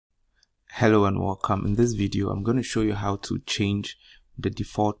Hello and welcome. In this video, I'm going to show you how to change the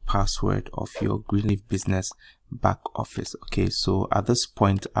default password of your GreenLeaf business back office. Okay, so at this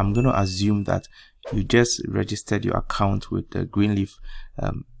point, I'm going to assume that you just registered your account with the GreenLeaf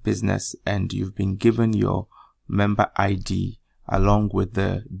business and you've been given your member ID along with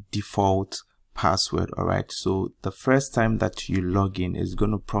the default password. All right, so the first time that you log in is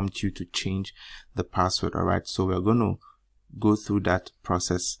going to prompt you to change the password. All right, so we're going to go through that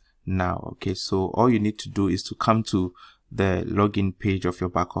process now. Okay, so all you need to do is to come to the login page of your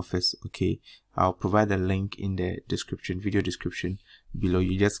back office. Okay, I'll provide a link in the video description below.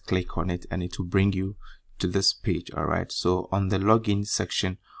 You just click on it and it will bring you to this page. All right, so on the login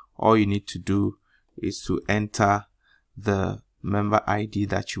section, all you need to do is to enter the member ID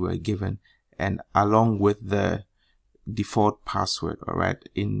that you were given and along with the default password. All right,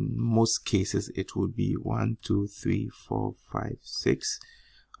 in most cases it would be 1 2 3 4 5 6.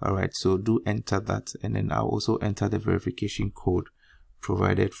 All right, so do enter that, and then I'll also enter the verification code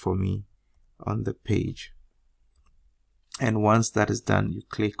provided for me on the page. And once that is done, you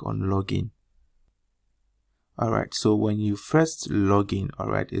click on login. All right, so when you first log in, all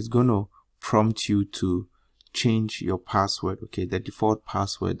right, it's going to prompt you to change your password. Okay, the default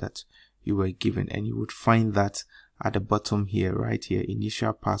password that you were given, and you would find that at the bottom here, right here,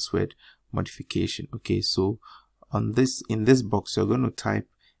 initial password modification. Okay, so on this, in this box, you're going to type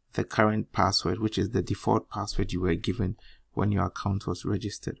the current password, which is the default password you were given when your account was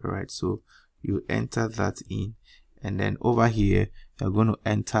registered. All right, so you enter that in, and then over here you're going to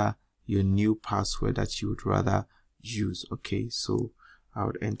enter your new password that you would rather use. Okay, so I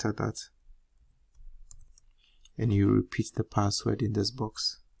would enter that and you repeat the password in this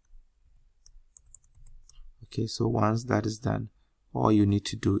box. Okay, so once that is done, all you need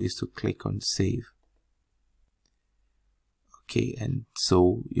to do is to click on save. Okay, and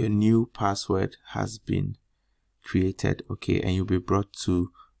so your new password has been created. Okay, and you'll be brought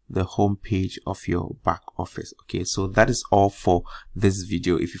to the home page of your back office. Okay, so that is all for this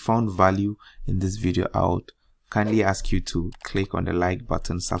video. If you found value in this video, I would kindly ask you to click on the like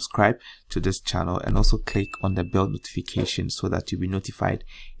button, subscribe to this channel, and also click on the bell notification so that you'll be notified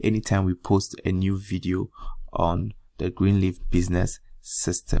anytime we post a new video on the GreenLeaf business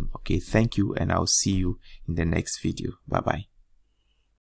system. Okay, thank you, and I'll see you in the next video. Bye bye.